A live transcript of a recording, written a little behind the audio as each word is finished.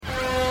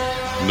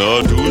Når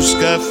du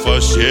skal fra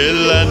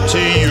Sjælland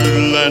til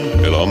Jylland,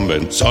 eller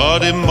omvendt, så er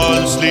det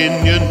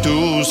Molslinjen, du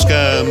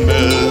skal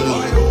med.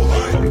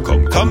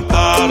 Kom,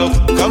 bado,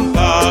 kom,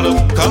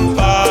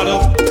 bado.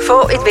 Få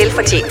et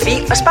velfortjent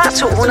bil og spar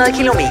 200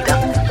 kilometer.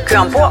 Kør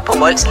ombord på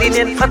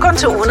Molslinjen fra kun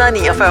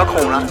 249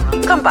 kroner.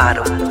 Kom,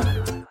 bado.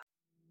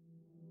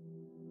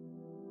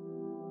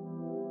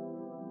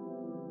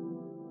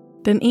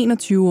 Den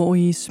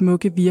 21-årige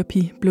smukke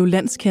Virpi blev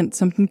landskendt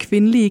som den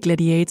kvindelige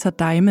Gladiator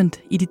Diamond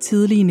i de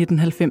tidlige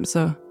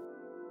 1990'ere.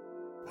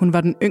 Hun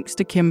var den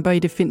yngste kæmper i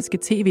det finske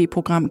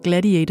tv-program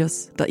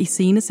Gladiators, der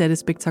iscenesatte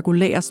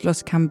spektakulære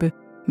slåskampe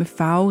med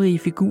farverige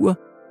figurer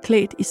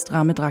klædt i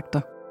stramme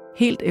dragter,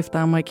 helt efter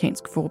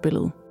amerikansk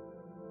forbillede.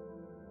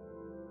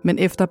 Men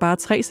efter bare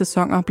 3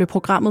 sæsoner blev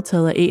programmet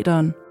taget af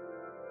æteren,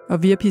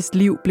 og Virpis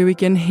liv blev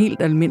igen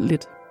helt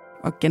almindeligt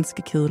og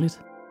ganske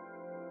kedeligt.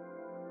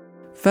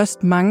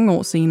 Først mange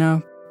år senere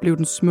blev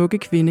den smukke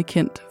kvinde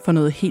kendt for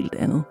noget helt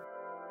andet.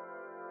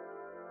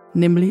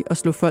 Nemlig at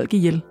slå folk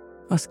ihjel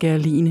og skære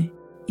ligene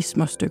i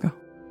små stykker.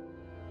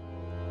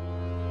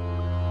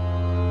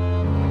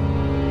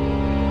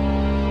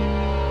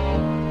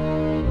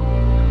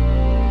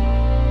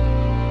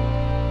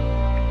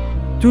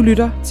 Du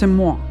lytter til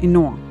Mord i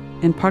Nord,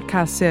 en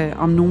podcastserie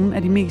om nogle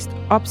af de mest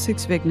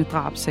opsigtsvækkende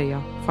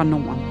drabssager fra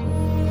Norden.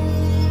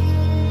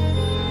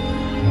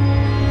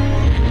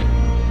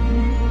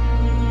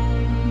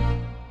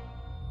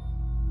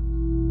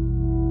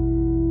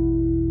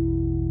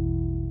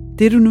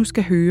 Det du nu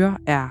skal høre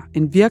er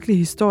en virkelig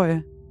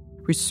historie,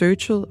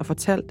 researchet og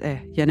fortalt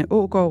af Janne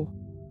Aagaard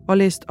og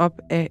læst op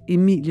af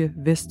Emilie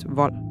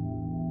Vestvold.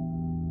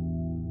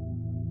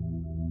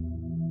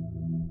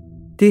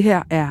 Det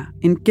her er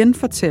en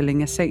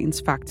genfortælling af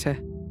sagens fakta,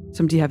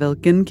 som de har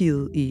været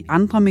gengivet i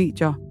andre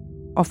medier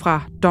og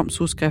fra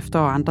domsudskrifter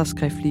og andre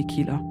skriftlige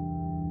kilder.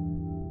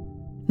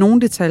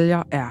 Nogle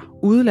detaljer er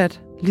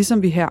udeladt,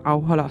 ligesom vi her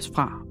afholder os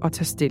fra at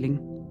tage stilling.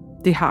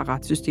 Det har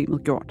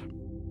retssystemet gjort.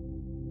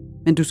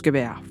 Men du skal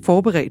være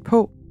forberedt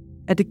på,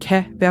 at det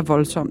kan være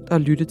voldsomt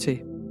at lytte til.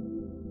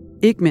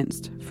 Ikke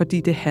mindst,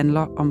 fordi det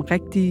handler om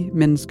rigtige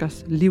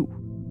menneskers liv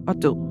og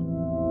død.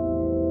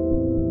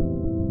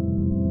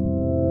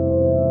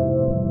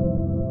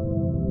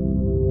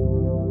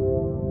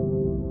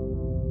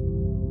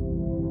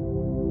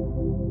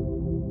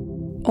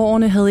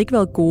 Årene havde ikke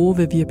været gode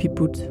ved Virpi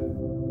Butt.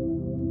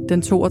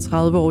 Den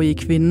 32-årige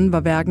kvinde var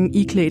hverken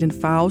iklædt en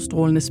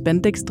farvestrålende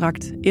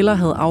spandexdragt eller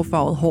havde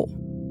affarvet hår.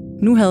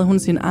 Nu havde hun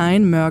sin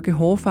egen mørke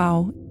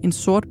hårfarve, en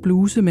sort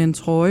bluse med en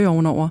trøje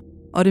ovenover,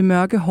 og det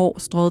mørke hår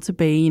strøget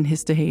tilbage i en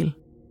hestehale.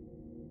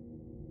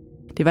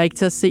 Det var ikke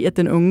til at se, at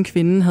den unge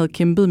kvinde havde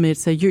kæmpet med et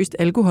seriøst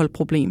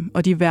alkoholproblem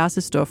og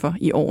diverse stoffer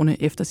i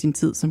årene efter sin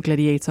tid som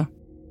gladiator.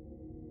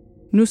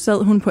 Nu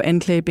sad hun på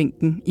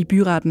anklagebænken i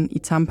byretten i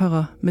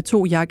Tampere med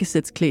 2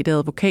 jakkesætsklædte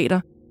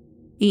advokater,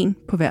 en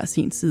på hver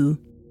sin side.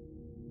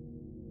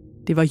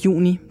 Det var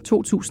juni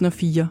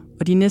 2004,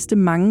 og de næste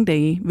mange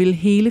dage ville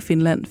hele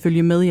Finland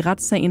følge med i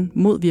retssagen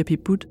mod Virpi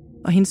Butt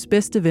og hendes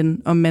bedste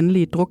ven og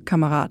mandlige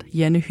drukkammerat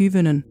Janne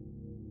Hyvönen.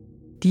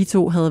 De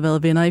to havde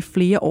været venner i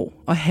flere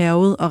år og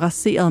hærget og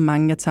raseret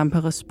mange af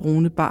Tamperes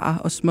brune barer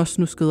og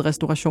småsnuskede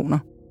restaurationer.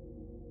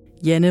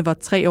 Janne var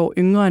 3 år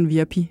yngre end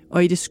Virpi,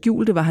 og i det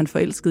skjulte var han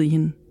forelsket i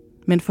hende.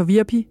 Men for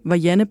Virpi var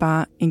Janne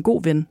bare en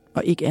god ven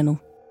og ikke andet.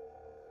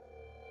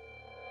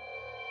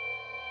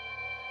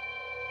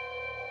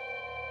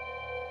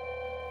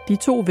 De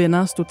 2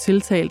 venner stod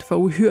tiltalt for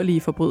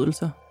uhyrlige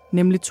forbrydelser,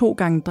 nemlig 2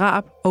 gange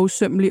drab og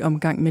usømmelig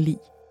omgang med lig.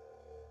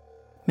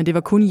 Men det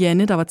var kun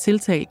Janne, der var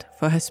tiltalt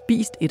for at have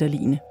spist et af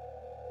ligene.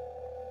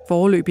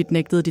 Foreløbigt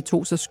nægtede de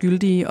 2 sig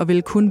skyldige og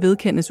ville kun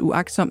vedkendes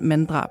uagtsomt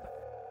manddrab.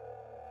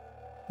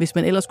 Hvis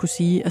man ellers kunne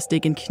sige, at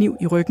stikke en kniv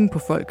i ryggen på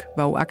folk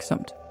var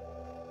uagtsomt.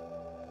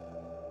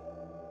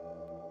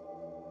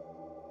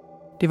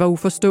 Det var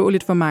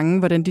uforståeligt for mange,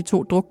 hvordan de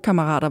 2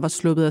 drukkammerater var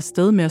sluppet af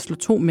sted med at slå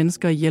 2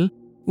 mennesker ihjel,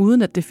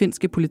 uden at det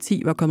finske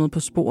politi var kommet på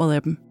sporet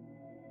af dem.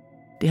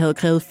 Det havde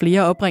krævet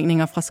flere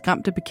opringninger fra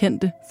skræmte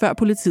bekendte, før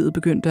politiet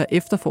begyndte at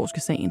efterforske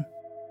sagen.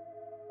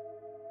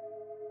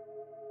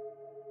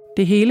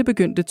 Det hele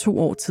begyndte 2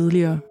 år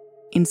tidligere.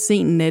 En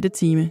sen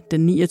nattetime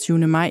den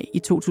 29. maj i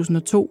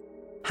 2002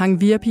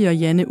 hang Virpi og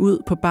Janne ud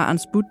på baren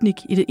Sputnik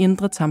i det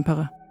indre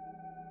Tampere.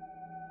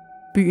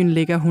 Byen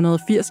ligger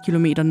 180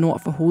 km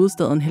nord for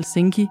hovedstaden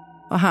Helsinki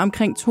og har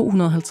omkring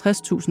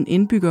 250.000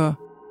 indbyggere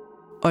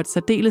og et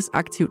særdeles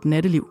aktivt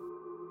natteliv.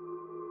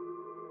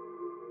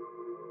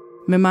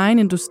 Med megen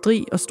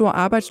industri og stor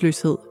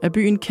arbejdsløshed er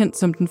byen kendt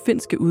som den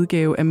finske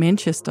udgave af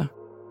Manchester.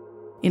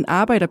 En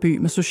arbejderby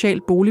med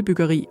socialt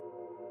boligbyggeri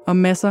og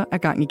masser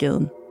af gang i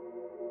gaden.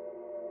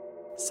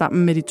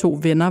 Sammen med de 2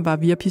 venner var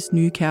Virpis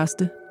nye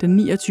kæreste, den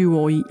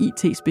 29-årige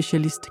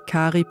IT-specialist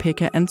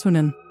Kari-Pekka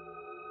Antonen.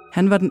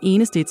 Han var den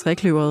eneste i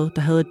trekløveret,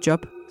 der havde et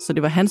job, så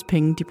det var hans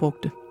penge, de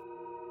brugte.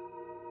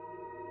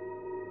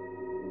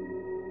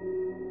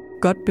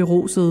 Godt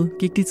berusede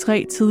gik de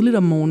 3 tidligt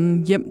om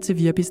morgenen hjem til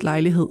Virpis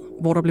lejlighed,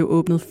 hvor der blev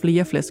åbnet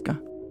flere flasker.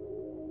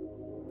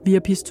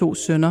 Virpis 2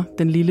 sønner,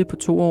 den lille på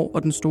 2 år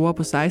og den store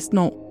på 16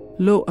 år,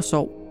 lå og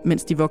sov,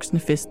 mens de voksne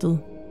festede.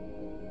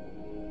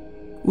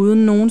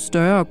 Uden nogen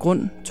større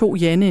grund tog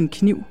Janne en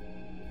kniv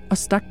og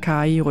stak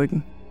Kari i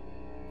ryggen.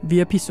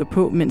 Virpi så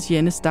på, mens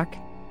Janne stak.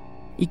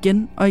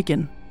 Igen og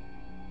igen.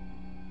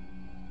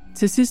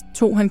 Til sidst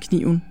tog han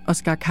kniven og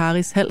skar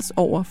Karis hals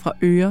over fra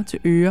øre til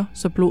øre,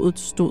 så blodet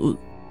stod ud.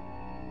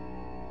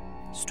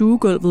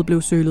 Stuegulvet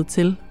blev sølet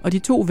til, og de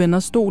 2 venner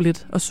stod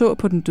lidt og så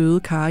på den døde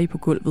Kari på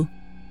gulvet.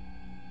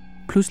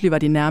 Pludselig var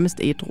de nærmest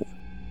ædru.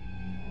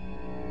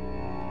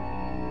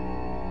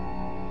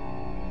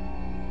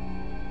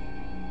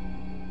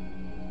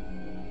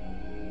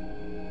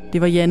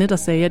 Det var Janne, der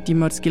sagde, at de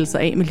måtte skille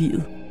sig af med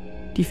livet.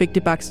 De fik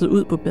det bakset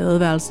ud på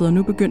badeværelset, og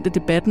nu begyndte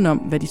debatten om,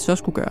 hvad de så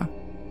skulle gøre.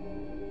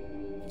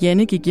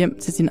 Janne gik hjem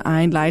til sin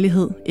egen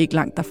lejlighed, ikke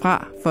langt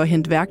derfra, for at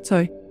hente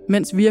værktøj,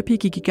 mens Virpi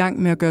gik i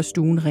gang med at gøre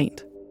stuen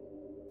rent.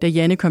 Da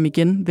Janne kom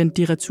igen,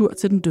 vendte de retur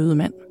til den døde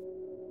mand.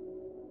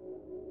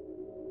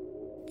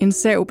 En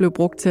sav blev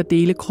brugt til at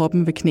dele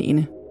kroppen ved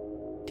knæene.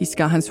 De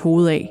skar hans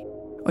hoved af,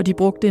 og de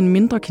brugte en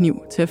mindre kniv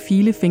til at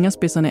file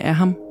fingerspidserne af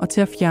ham og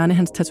til at fjerne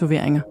hans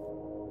tatoveringer.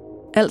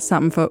 Alt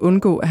sammen for at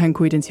undgå, at han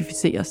kunne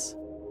identificeres.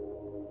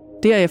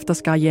 Derefter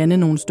skar Janne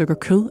nogle stykker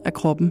kød af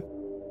kroppen.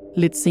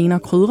 Lidt senere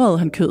krydrede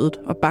han kødet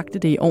og bagte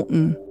det i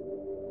ovnen.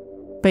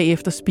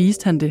 Bagefter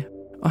spiste han det,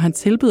 og han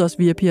tilbød os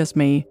Virpi at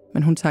smage,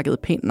 men hun takkede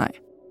pænt nej.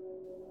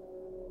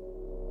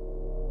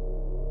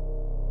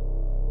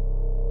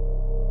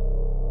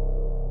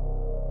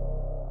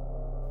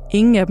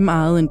 Ingen af dem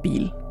ejede en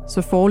bil,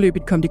 så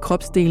foreløbigt kom de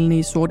kropsdelene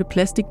i sorte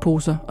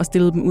plastikposer og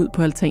stillede dem ud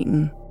på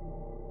altanen.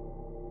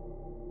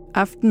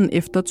 Aftenen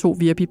efter tog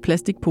Virpi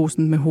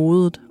plastikposen med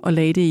hovedet og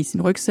lagde det i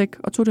sin rygsæk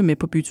og tog det med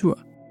på bytur.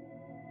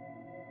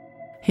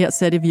 Her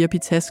satte Virpi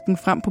tasken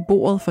frem på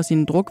bordet for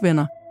sine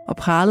drukvenner og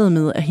pralede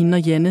med, at hende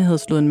og Janne havde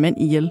slået en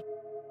mand ihjel.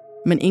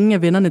 Men ingen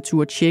af vennerne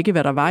turde tjekke,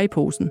 hvad der var i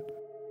posen.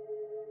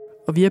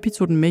 Og Virpi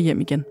tog den med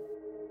hjem igen.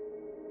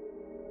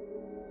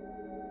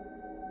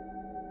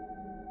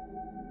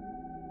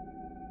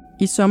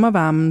 I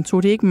sommervarmen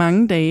tog det ikke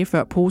mange dage,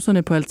 før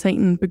poserne på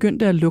altanen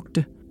begyndte at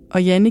lugte,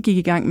 og Janne gik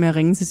i gang med at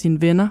ringe til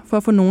sine venner for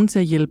at få nogen til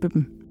at hjælpe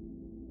dem.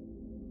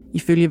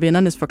 Ifølge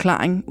vennernes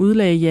forklaring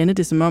udlagde Janne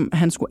det som om, at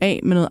han skulle af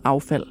med noget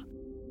affald.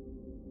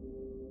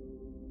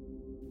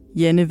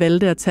 Janne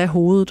valgte at tage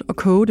hovedet og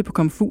koge det på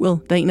komfuret,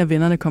 da en af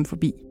vennerne kom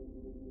forbi.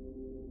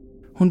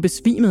 Hun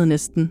besvimede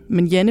næsten,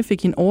 men Janne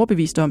fik hende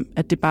overbevist om,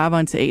 at det bare var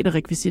en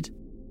teaterrekvisit.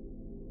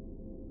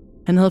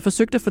 Han havde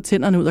forsøgt at få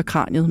tænderne ud af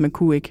kraniet, men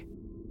kunne ikke.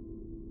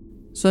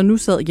 Så nu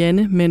sad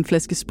Janne med en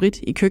flaske sprit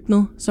i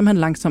køkkenet, som han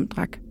langsomt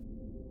drak.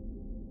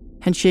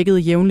 Han tjekkede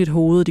jævnligt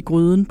hovedet i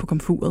gryden på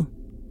komfuret.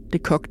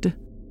 Det kogte.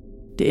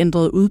 Det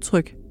ændrede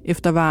udtryk,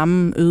 efter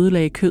varmen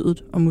ødelagde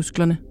kødet og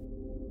musklerne.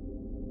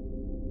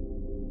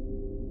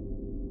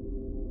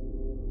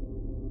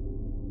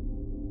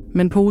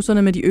 Men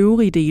poserne med de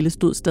øvrige dele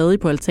stod stadig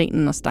på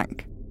altanen og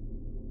stank.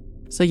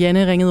 Så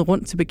Janne ringede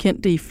rundt til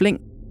bekendte i flæng,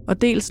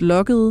 og dels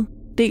lokkede,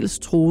 dels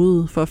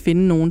troede for at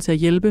finde nogen til at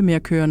hjælpe med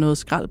at køre noget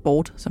skrald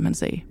bort, som han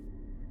sagde.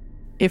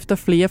 Efter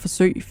flere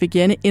forsøg fik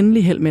Janne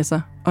endelig held med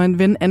sig, og en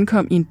ven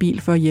ankom i en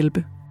bil for at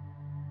hjælpe.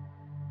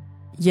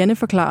 Janne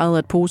forklarede,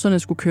 at poserne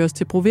skulle køres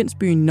til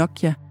provinsbyen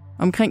Nokia,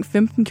 omkring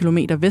 15 km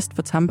vest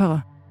for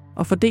Tampere,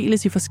 og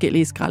fordeles i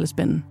forskellige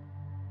skraldespande.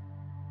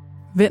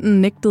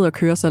 Vennen nægtede at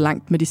køre så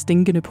langt med de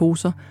stinkende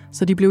poser,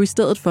 så de blev i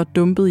stedet for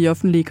dumpet i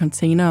offentlige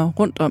containere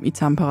rundt om i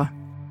Tampere.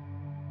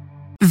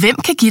 Hvem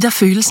kan give dig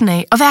følelsen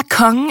af at være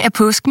kongen af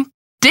påsken?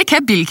 Det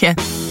kan Bilka!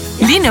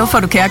 Lige nu får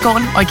du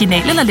Kærgården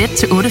original eller let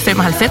til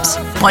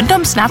 8,95,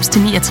 Brøndum Snaps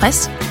til 69,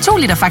 2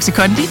 liter Faxi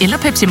Kondi eller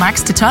Pepsi Max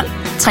til 12,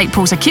 3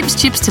 poser Kims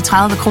Chips til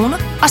 30 kroner,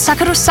 og så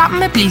kan du sammen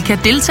med Bilka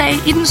deltage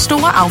i den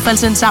store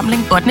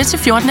affaldsindsamling 8. til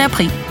 14.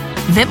 april.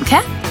 Hvem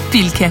kan?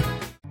 Bilka.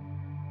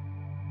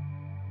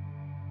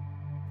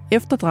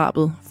 Efter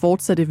drabet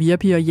fortsatte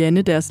Virpi og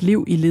Janne deres liv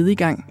i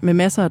lediggang med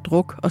masser af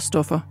druk og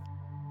stoffer.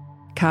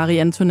 Kari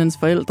Antonens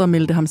forældre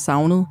meldte ham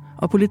savnet,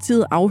 og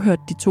politiet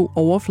afhørte de 2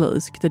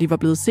 overfladisk, da de var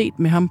blevet set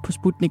med ham på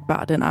Sputnik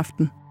Bar den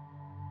aften.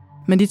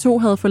 Men de 2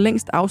 havde for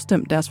længst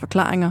afstemt deres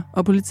forklaringer,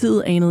 og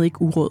politiet anede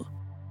ikke uråd.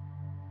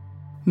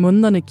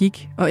 Månederne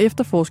gik, og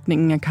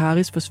efterforskningen af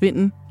Karis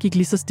forsvinden gik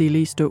lige så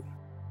stille i stå.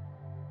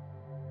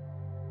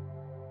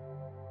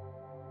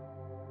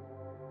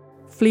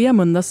 Flere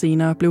måneder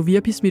senere blev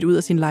Virpi smidt ud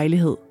af sin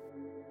lejlighed.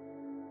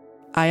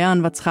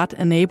 Ejeren var træt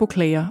af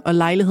naboklager, og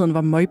lejligheden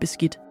var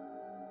møgbeskidt.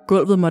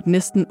 Gulvet måtte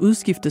næsten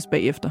udskiftes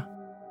bagefter.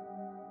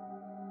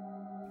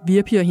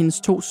 Virpi og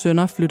hendes 2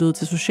 sønner flyttede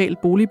til social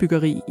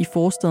boligbyggeri i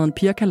forstaden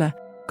Pirkala,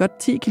 godt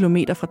 10 km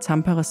fra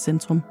Tamperes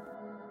centrum.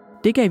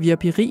 Det gav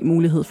Virpi rig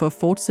mulighed for at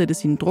fortsætte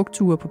sine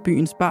drukture på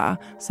byens bar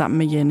sammen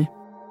med Janne.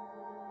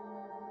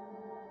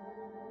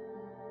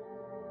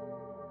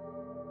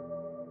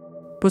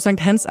 På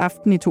Sankt Hans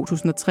aften i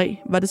 2003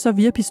 var det så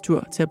Virpis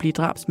tur til at blive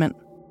drabsmand.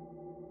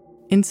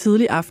 En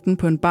tidlig aften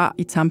på en bar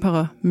i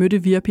Tampere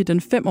mødte Virpi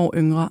den 5 år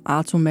yngre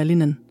Arto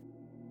Mallinen.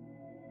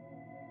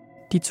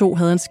 De 2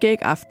 havde en skæg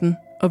aften,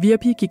 og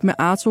Virpi gik med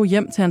Arto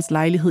hjem til hans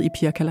lejlighed i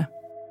Pirkala.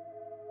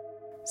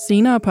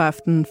 Senere på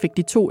aftenen fik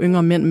de 2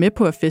 yngre mænd med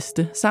på at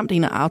feste, samt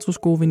en af Artos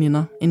gode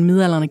veninder, en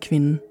midaldrende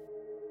kvinde.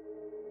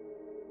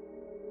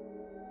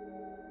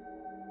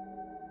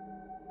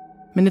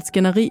 Men et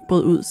skænderi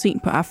brød ud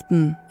sent på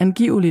aftenen,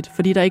 angiveligt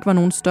fordi der ikke var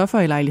nogen stoffer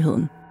i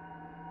lejligheden.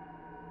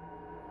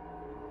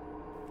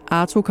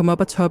 Arto kom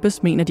op at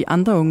toppes med en af de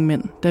andre unge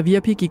mænd, da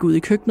Virpi gik ud i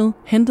køkkenet,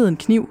 hentede en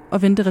kniv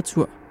og vendte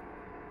retur.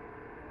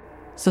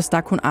 Så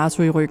stak hun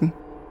Arto i ryggen.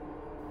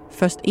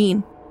 Først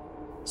 1,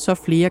 så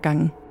flere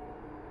gange.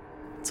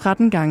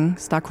 13 gange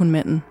stak hun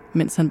manden,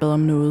 mens han bad om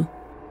noget.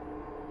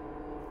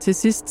 Til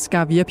sidst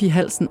skar Virpi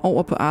halsen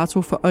over på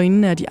Arto for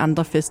øjnene af de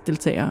andre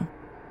festdeltagere.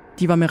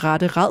 De var med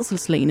rette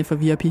rædselsslagne for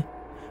Virpi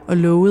og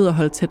lovede at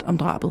holde tæt om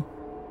drabet.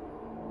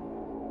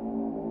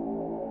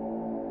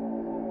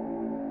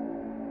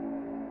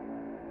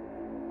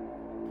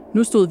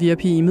 Nu stod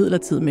Virpi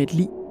imidlertid med et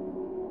lig.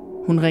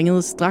 Hun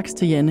ringede straks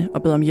til Janne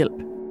og bad om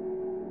hjælp.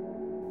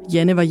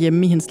 Janne var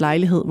hjemme i hendes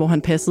lejlighed, hvor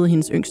han passede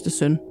hendes yngste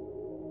søn.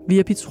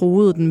 Virpi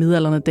truede den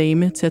midaldrende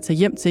dame til at tage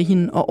hjem til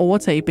hende og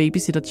overtage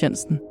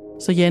babysittertjenesten,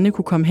 så Janne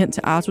kunne komme hen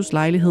til Artos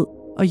lejlighed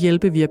og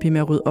hjælpe Virpi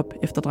med at rydde op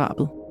efter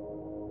drabet.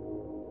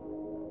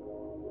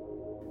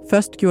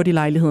 Først gjorde de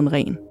lejligheden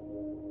ren.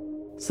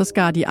 Så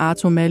skar de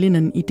Arto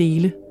Mallinen i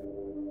dele.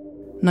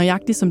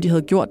 Nøjagtigt som de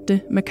havde gjort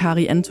det med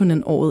Kari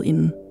Antonen året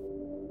inden.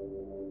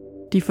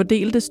 De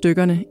fordelte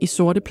stykkerne i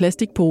sorte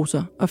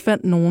plastikposer og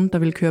fandt nogen, der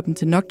ville køre dem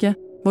til Nokia,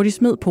 hvor de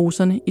smed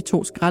poserne i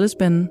 2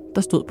 skraldespande,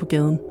 der stod på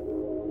gaden.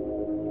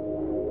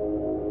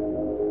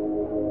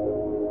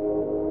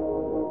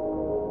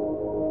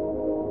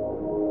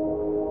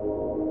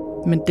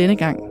 Men denne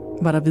gang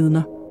var der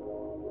vidner.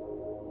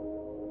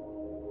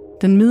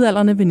 Den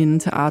midaldrende veninde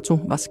til Arto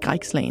var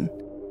skrækslagen.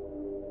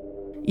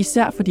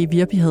 Især fordi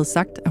Virpi havde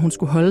sagt, at hun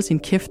skulle holde sin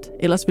kæft,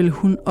 ellers ville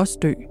hun også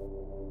dø.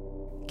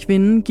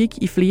 Kvinden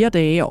gik i flere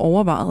dage og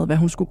overvejede, hvad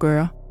hun skulle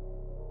gøre.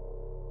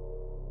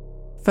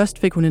 Først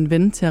fik hun en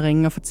ven til at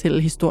ringe og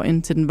fortælle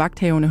historien til den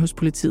vagthavende hos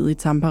politiet i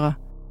Tampere.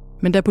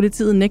 Men da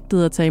politiet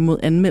nægtede at tage imod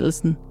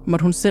anmeldelsen,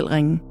 måtte hun selv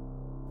ringe.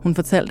 Hun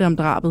fortalte om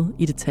drabet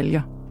i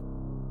detaljer.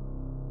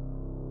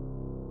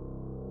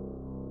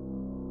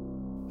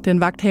 Den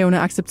vagthavende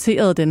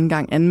accepterede denne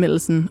gang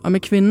anmeldelsen, og med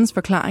kvindens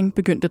forklaring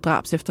begyndte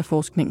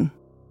drabsefterforskningen.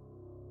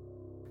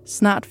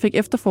 Snart fik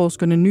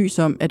efterforskerne nys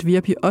om, at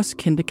Virpi også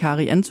kendte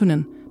Kari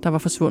Antonen, der var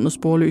forsvundet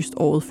sporløst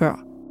året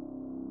før.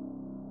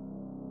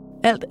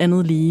 Alt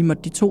andet lige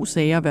måtte de 2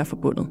 sager være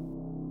forbundet.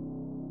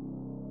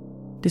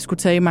 Det skulle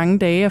tage mange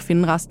dage at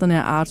finde resterne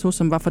af Arto,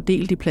 som var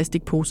fordelt i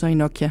plastikposer i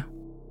Nokia.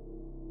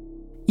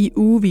 I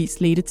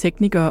ugevis ledte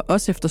teknikere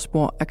også efter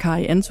spor af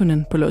Kari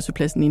Antonen på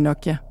lossepladsen i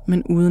Nokia,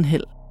 men uden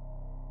held.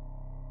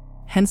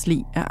 Hans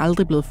lig er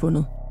aldrig blevet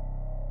fundet.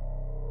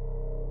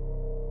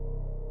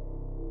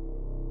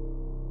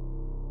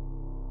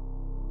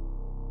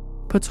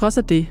 På trods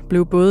af det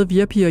blev både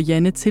Virpi og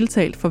Janne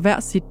tiltalt for hver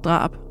sit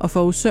drab og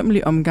for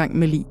usømmelig omgang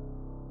med lig.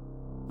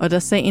 Og da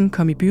sagen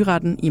kom i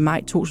byretten i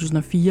maj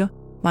 2004,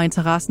 var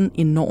interessen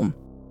enorm.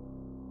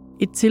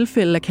 Et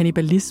tilfælde af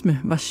kannibalisme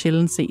var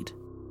sjældent set.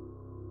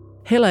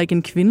 Heller ikke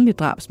en kvindelig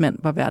drabsmand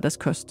var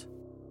hverdagskost.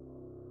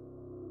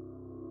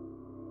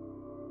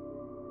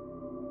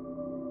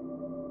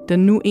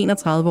 Den nu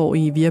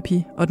 31-årige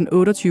Virpi og den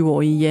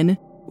 28-årige Janne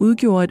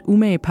udgjorde et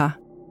umage par.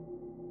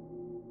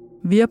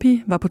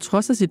 Virpi var på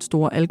trods af sit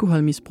store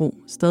alkoholmisbrug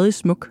stadig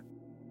smuk.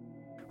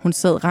 Hun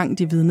sad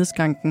rangt i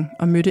vidneskranken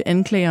og mødte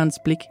anklagerens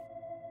blik.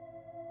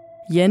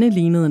 Janne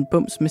lignede en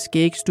bums med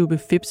skægstubbe,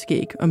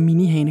 fipskæg og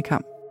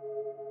mini-hanekam.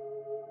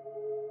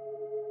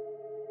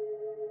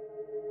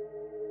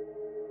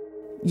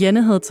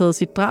 Janne havde taget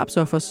sit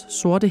drabsoffers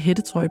sorte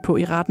hættetrøje på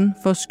i retten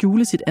for at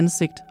skjule sit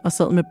ansigt og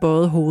sad med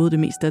bøjet hoved det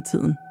meste af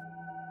tiden.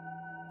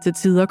 Til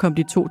tider kom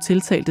de 2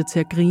 tiltalte til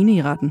at grine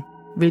i retten,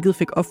 hvilket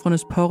fik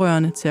ofrenes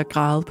pårørende til at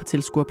græde på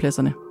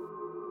tilskuerpladserne.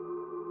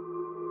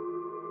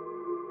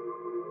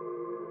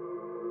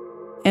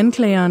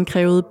 Anklageren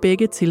krævede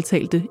begge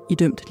tiltalte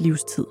idømt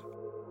livstid.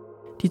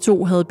 De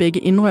 2 havde begge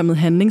indrømmet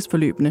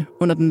handlingsforløbene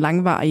under den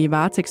langvarige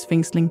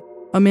varetægtsfængsling,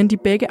 og men de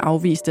begge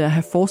afviste at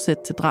have forsæt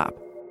til drab.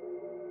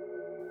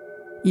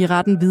 I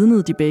retten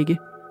vidnede de begge.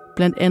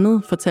 Blandt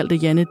andet fortalte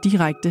Janne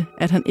direkte,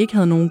 at han ikke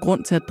havde nogen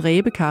grund til at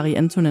dræbe Kari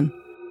Antonen.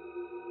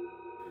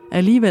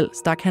 Alligevel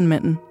stak han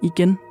manden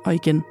igen og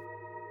igen.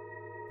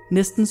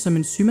 Næsten som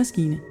en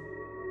symaskine,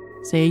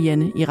 sagde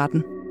Janne i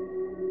retten.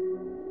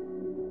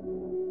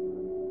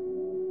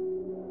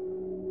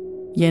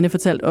 Janne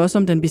fortalte også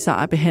om den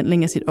bizarre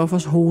behandling af sit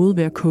offers hoved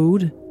ved at koge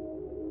det.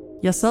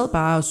 Jeg sad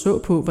bare og så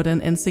på,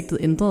 hvordan ansigtet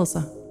ændrede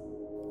sig.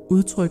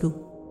 Udtrykket.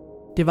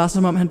 Det var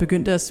som om han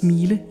begyndte at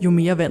smile, jo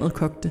mere vandet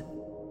kogte.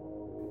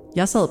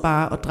 Jeg sad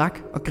bare og drak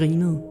og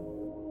grinede.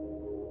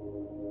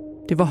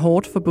 Det var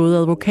hårdt for både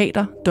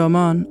advokater,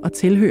 dommeren og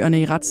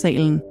tilhørerne i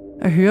retssalen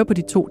at høre på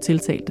de 2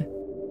 tiltalte.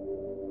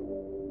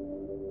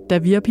 Da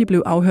Virpi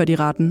blev afhørt i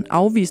retten,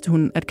 afviste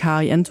hun, at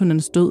Kari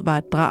Antonens død var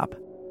et drab,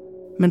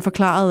 men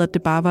forklarede, at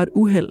det bare var et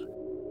uheld.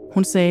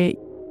 Hun sagde,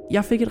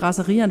 jeg fik et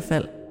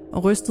raserianfald.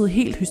 og rystede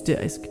helt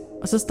hysterisk,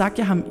 og så stak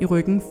jeg ham i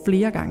ryggen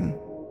flere gange.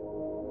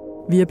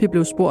 Virpi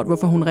blev spurgt,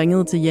 hvorfor hun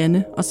ringede til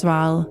Janne, og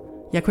svarede,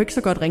 jeg kunne ikke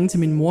så godt ringe til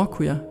min mor,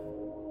 kunne jeg.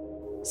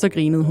 Så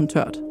grinede hun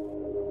tørt.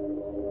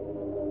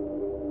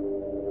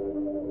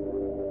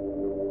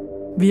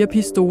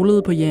 Virpi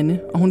stolede på Janne,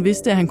 og hun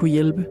vidste, at han kunne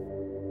hjælpe.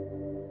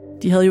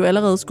 De havde jo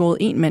allerede skåret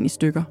en mand i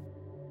stykker.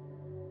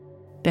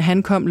 Da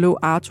han kom, lå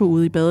Arto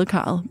ude i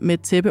badekarret med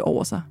et tæppe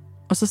over sig,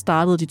 og så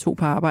startede de to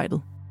på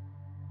arbejdet.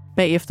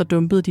 Bagefter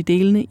dumpede de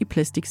delene i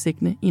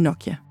plastiksækkene i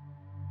Nokia.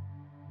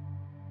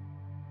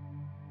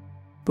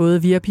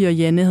 Både Virpi og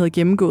Janne havde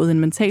gennemgået en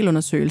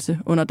mentalundersøgelse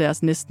under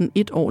deres næsten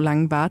 1 år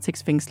lange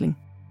varetægtsfængsling.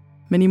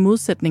 Men i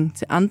modsætning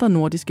til andre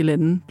nordiske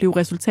lande blev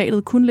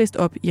resultatet kun læst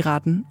op i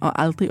retten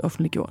og aldrig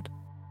offentliggjort.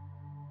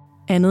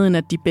 Andet end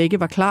at de begge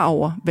var klar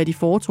over, hvad de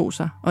foretog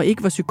sig, og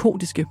ikke var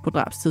psykotiske på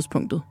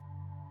drabstidspunktet.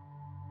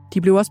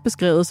 De blev også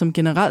beskrevet som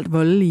generelt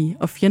voldelige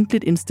og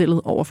fjendtligt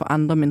indstillet over for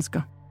andre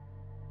mennesker.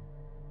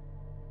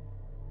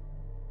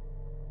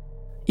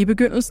 I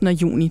begyndelsen af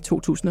juni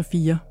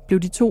 2004 blev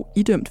de to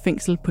idømt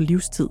fængsel på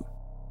livstid.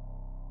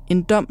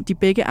 En dom, de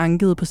begge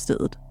ankede på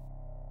stedet.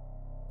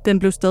 Den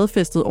blev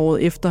stadfæstet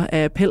året efter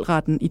af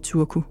appelretten i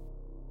Turku.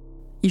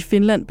 I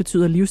Finland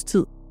betyder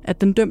livstid,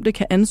 at den dømte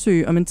kan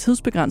ansøge om en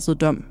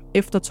tidsbegrænset dom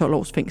efter 12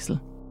 års fængsel.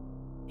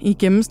 I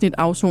gennemsnit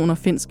afsoner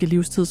finske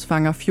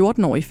livstidsfanger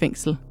 14 år i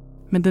fængsel,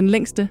 men den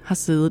længste har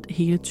siddet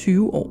hele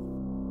 20 år.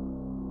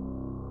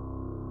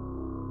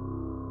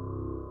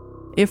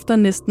 Efter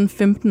næsten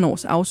 15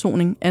 års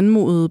afsoning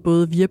anmodede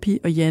både Virpi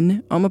og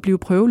Janne om at blive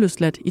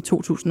prøveløsladt i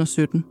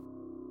 2017.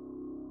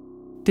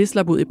 Det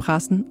slap ud i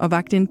pressen og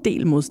vakte en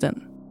del modstand.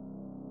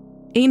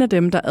 En af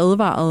dem, der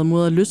advarede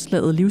mod at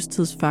løslade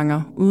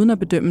livstidsfanger uden at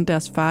bedømme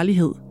deres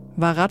farlighed,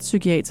 var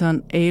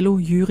retspsykiateren Alo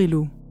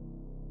Jyrilu.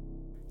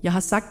 Jeg har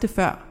sagt det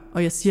før,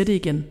 og jeg siger det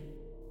igen.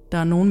 Der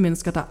er nogle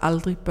mennesker, der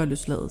aldrig bør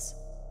løslades.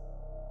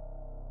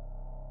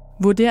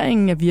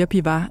 Vurderingen af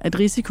Virpi var, at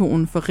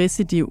risikoen for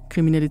recidiv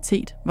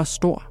kriminalitet var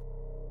stor.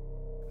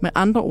 Med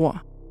andre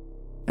ord,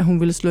 at hun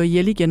ville slå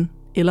ihjel igen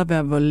eller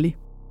være voldelig.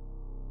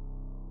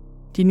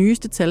 De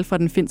nyeste tal fra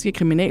den finske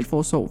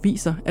kriminalforsorg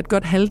viser, at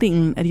godt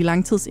halvdelen af de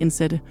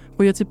langtidsindsatte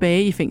ryger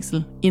tilbage i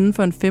fængsel inden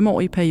for en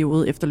 5-årig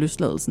periode efter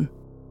løsladelsen.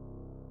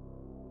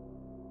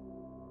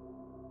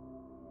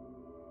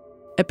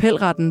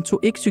 Appelretten tog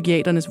ikke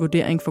psykiaternes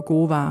vurdering for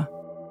gode varer.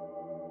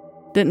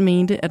 Den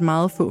mente, at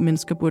meget få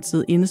mennesker burde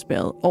sidde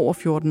indespærret over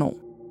 14 år.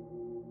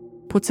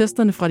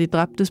 Protesterne fra de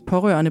dræbtes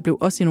pårørende blev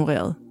også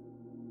ignoreret.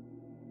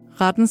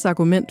 Rettens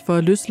argument for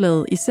at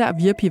løslade især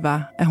Virpi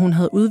var, at hun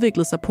havde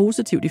udviklet sig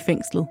positivt i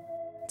fængslet,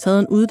 taget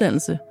en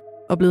uddannelse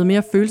og blevet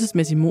mere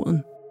følelsesmæssigt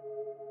moden.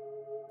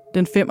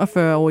 Den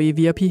 45-årige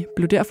Virpi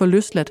blev derfor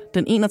løsladt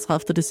den 31.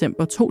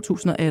 december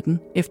 2018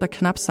 efter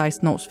knap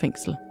 16 års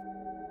fængsel.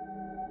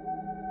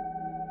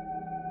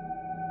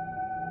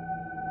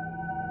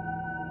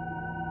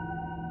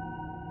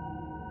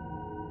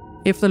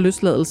 Efter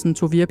løsladelsen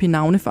tog Virpi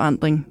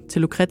navneforandring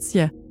til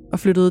Lucrezia og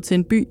flyttede til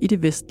en by i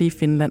det vestlige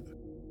Finland.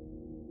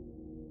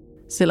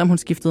 Selvom hun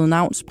skiftede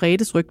navn,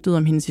 spredtes rygtet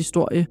om hendes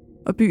historie,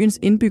 og byens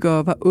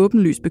indbyggere var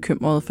åbenlyst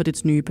bekymrede for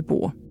dets nye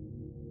beboere.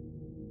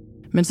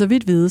 Men så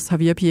vidt vides har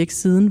Virpi ikke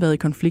siden været i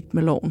konflikt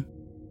med loven.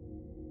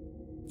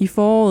 I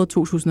foråret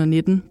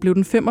 2019 blev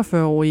den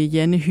 45-årige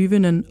Janne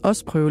Hyvönen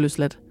også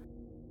prøveløsladt.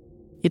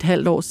 Et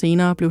halvt år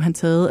senere blev han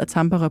taget af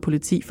Tampere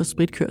politi for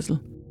spritkørsel.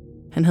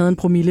 Han havde en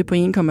promille på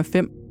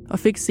 1,5 og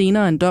fik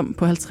senere en dom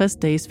på 50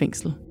 dages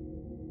fængsel.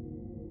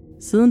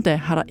 Siden da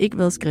har der ikke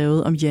været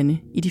skrevet om Janne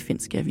i de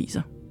finske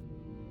aviser.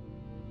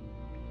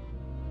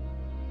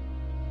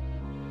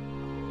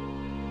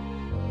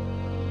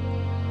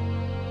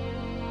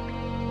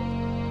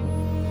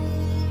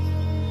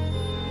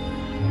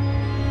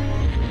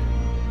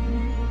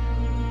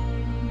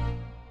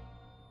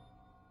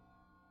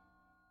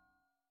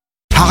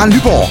 Harald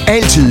Nyborg.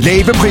 Altid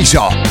lave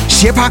priser.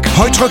 Sjehpak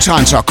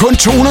højtryksrenser kun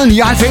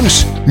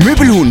 299.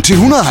 Møbelhund til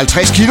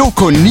 150 kilo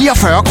kun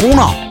 49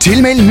 kroner.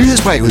 Tilmeld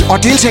nyhedsbrevet og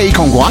deltag i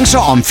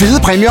konkurrencer om fede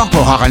præmier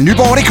på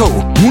haraldnyborg.dk.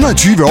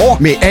 120 år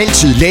med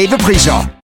altid lave priser.